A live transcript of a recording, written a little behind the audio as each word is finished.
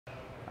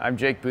I'm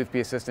Jake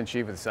Boothby, Assistant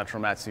Chief of the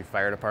Central Mat-Su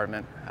Fire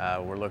Department.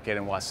 We're located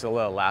in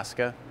Wasilla,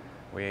 Alaska.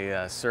 We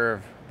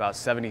serve about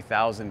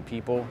 70,000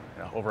 people,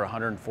 over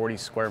 140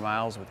 square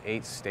miles with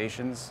 8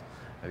 stations.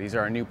 These are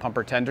our new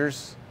pumper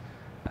tenders.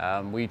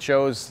 We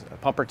chose a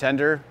pumper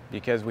tender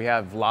because we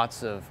have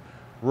lots of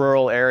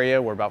rural area.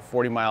 We're about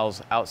 40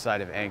 miles outside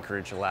of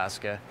Anchorage,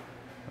 Alaska.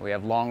 We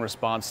have long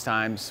response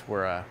times.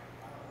 We're a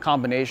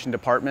combination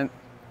department.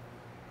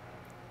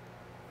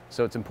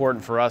 So it's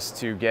important for us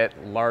to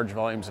get large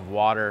volumes of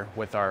water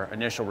with our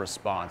initial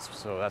response.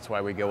 So that's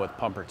why we go with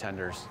pumper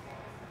tenders.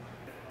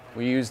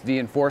 We used the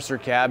Enforcer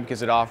cab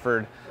because it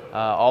offered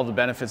all the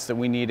benefits that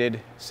we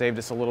needed, saved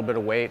us a little bit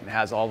of weight, and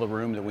has all the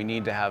room that we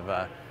need to have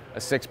a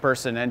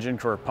 6-person engine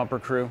for a pumper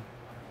crew.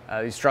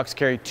 These trucks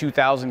carry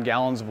 2,000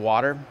 gallons of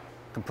water,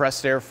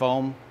 compressed air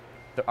foam.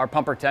 Our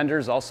pumper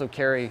tenders also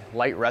carry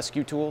light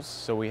rescue tools.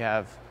 So we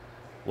have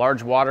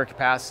large water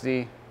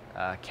capacity,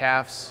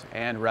 CAFs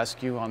and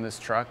rescue on this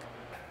truck.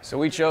 So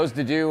we chose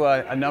to do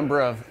a number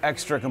of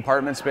extra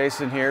compartment space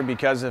in here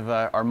because of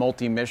our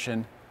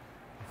multi-mission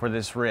for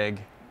this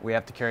rig. We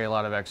have to carry a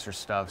lot of extra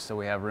stuff, so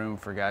we have room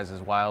for guys'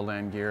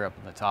 wildland gear up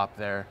on the top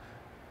there,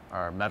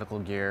 our medical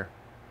gear,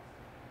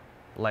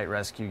 light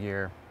rescue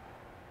gear.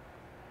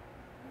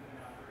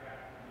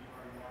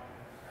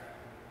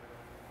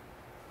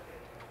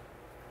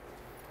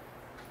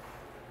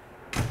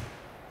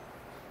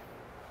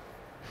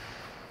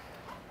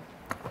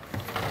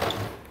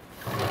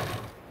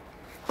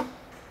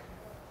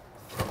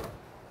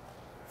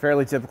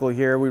 Fairly typical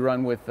here. We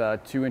run with 2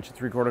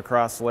 3/4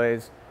 cross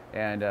lays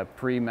and a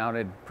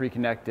pre-mounted,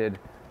 pre-connected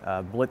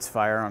blitz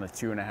fire on a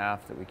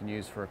 2.5 that we can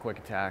use for a quick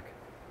attack.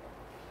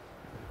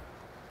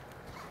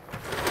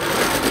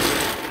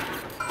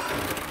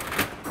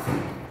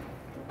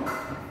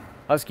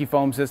 Husky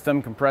foam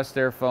system, compressed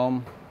air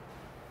foam.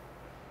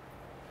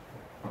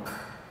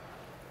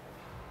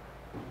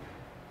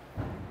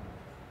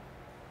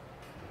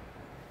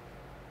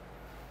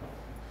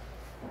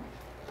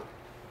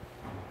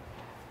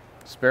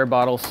 Spare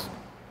bottles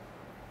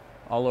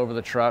all over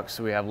the truck,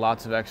 so we have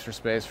lots of extra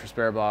space for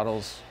spare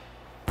bottles.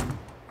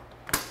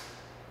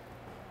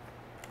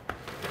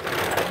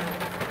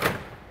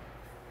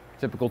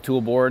 Typical tool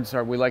boards.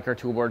 We like our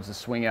tool boards to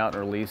swing out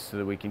and release so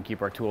that we can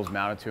keep our tools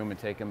mounted to them and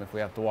take them if we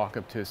have to walk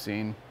up to a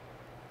scene.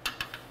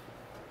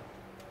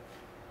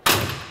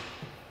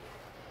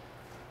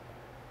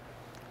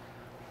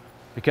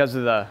 Because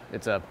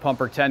it's a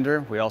pumper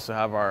tender, we also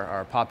have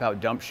our pop-out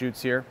dump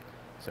chutes here.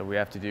 So we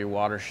have to do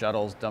water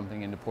shuttles,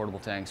 dumping into portable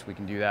tanks. We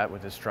can do that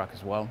with this truck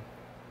as well.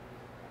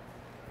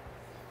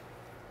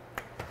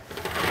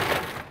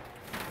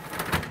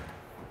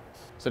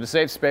 So to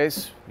save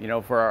space,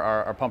 for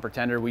our pumper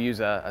tender, we use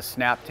a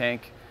snap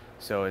tank.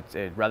 So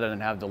rather than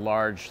have the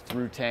large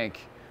through tank,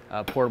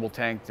 portable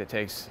tank that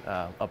takes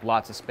up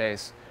lots of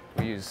space,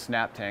 we use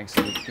snap tanks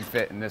that can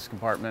fit in this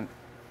compartment.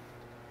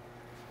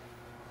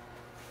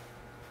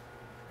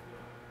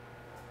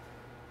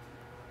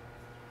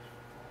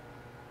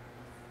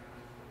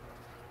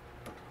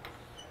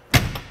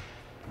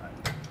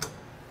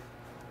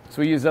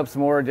 So we use up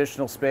some more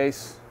additional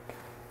space.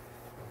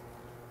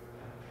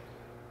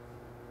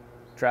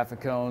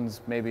 Traffic cones,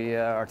 maybe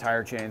our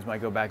tire chains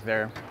might go back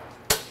there.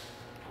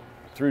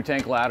 Through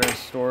tank ladders,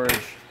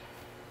 storage.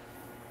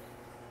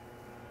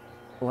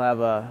 We'll have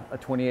a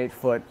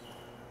 28-foot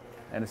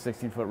and a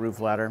 16-foot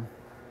roof ladder.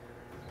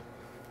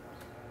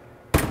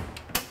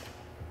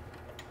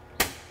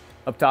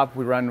 Up top,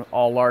 we run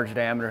all large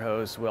diameter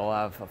hose. We'll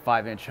have a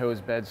 5-inch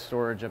hose bed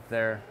storage up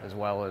there, as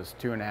well as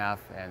 2.5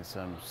 and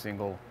some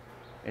single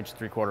 1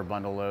 3/4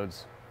 bundle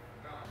loads.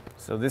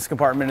 So this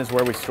compartment is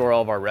where we store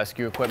all of our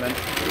rescue equipment.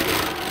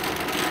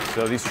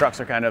 So these trucks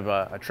are kind of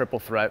a triple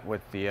threat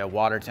with the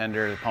water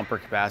tender, the pumper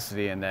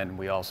capacity, and then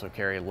we also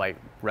carry light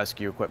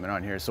rescue equipment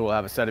on here. So we'll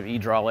have a set of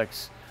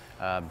hydraulics,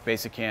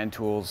 basic hand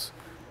tools,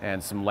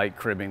 and some light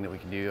cribbing that we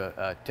can do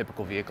a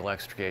typical vehicle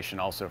extrication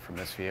also from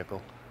this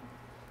vehicle.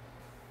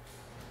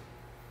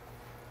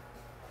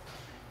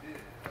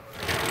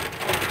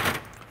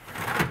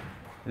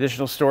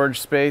 Additional storage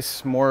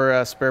space,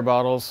 more spare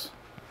bottles,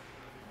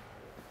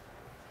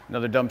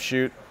 another dump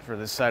chute for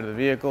this side of the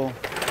vehicle,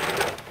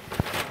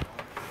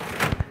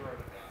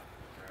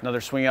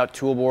 another swing out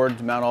tool board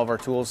to mount all of our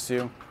tools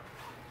to.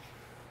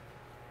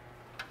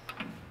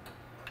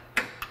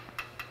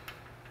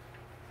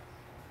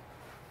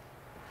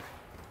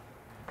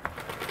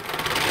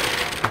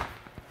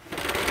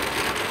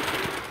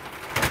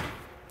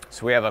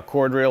 So we have a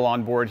cord reel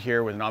on board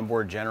here with an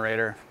onboard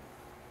generator.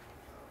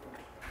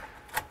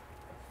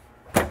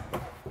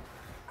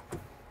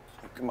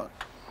 Come on.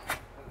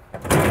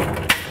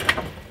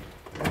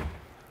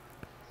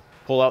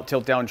 Pull out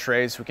tilt down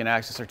trays so we can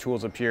access our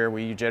tools up here.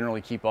 We generally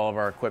keep all of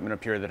our equipment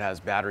up here that has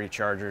battery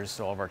chargers,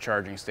 so all of our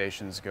charging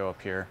stations go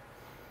up here.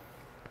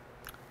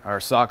 Our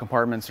saw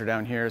compartments are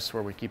down here, so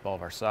where we keep all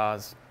of our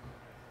saws.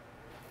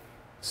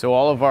 So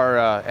all of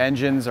our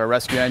engines, our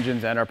rescue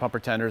engines and our pumper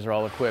tenders are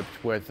all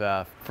equipped with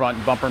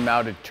front bumper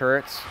mounted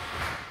turrets.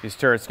 These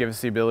turrets give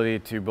us the ability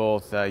to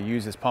both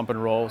use as pump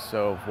and roll,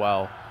 so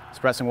while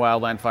suppressing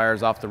wildland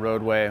fires off the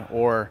roadway,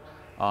 or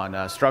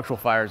on structural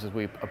fires. As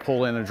we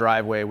pull in a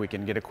driveway, we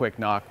can get a quick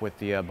knock with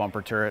the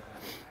bumper turret.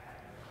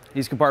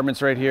 These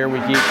compartments right here,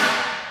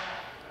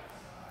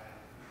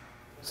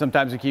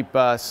 sometimes we keep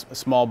a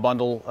small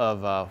bundle of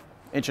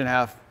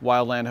 1.5-inch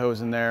wildland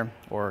hose in there,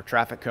 or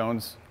traffic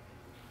cones.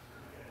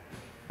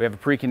 We have a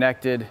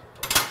pre-connected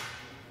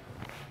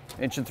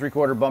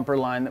 1.75-inch bumper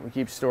line that we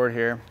keep stored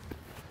here.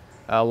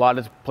 A lot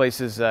of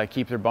places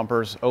keep their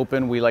bumpers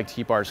open. We like to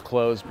keep ours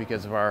closed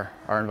because of our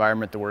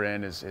environment that we're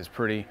in is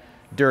pretty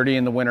dirty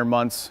in the winter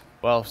months.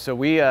 Well, so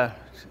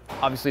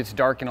obviously it's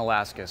dark in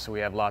Alaska, so we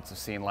have lots of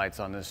scene lights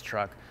on this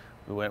truck.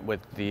 We went with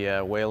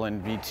the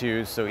Whelen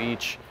V2s, so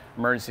each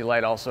emergency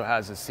light also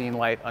has a scene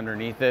light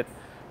underneath it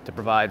to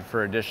provide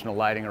for additional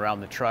lighting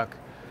around the truck.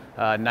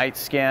 Night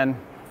scan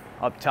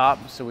up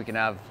top, so we can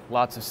have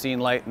lots of scene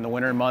light in the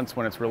winter months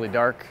when it's really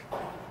dark.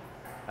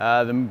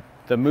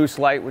 The Moose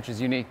light, which is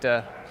unique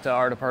to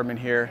our department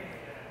here.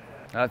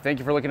 Thank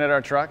you for looking at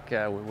our truck.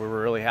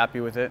 We're really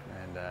happy with it,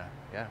 and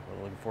yeah,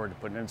 we're looking forward to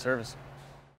putting it in service.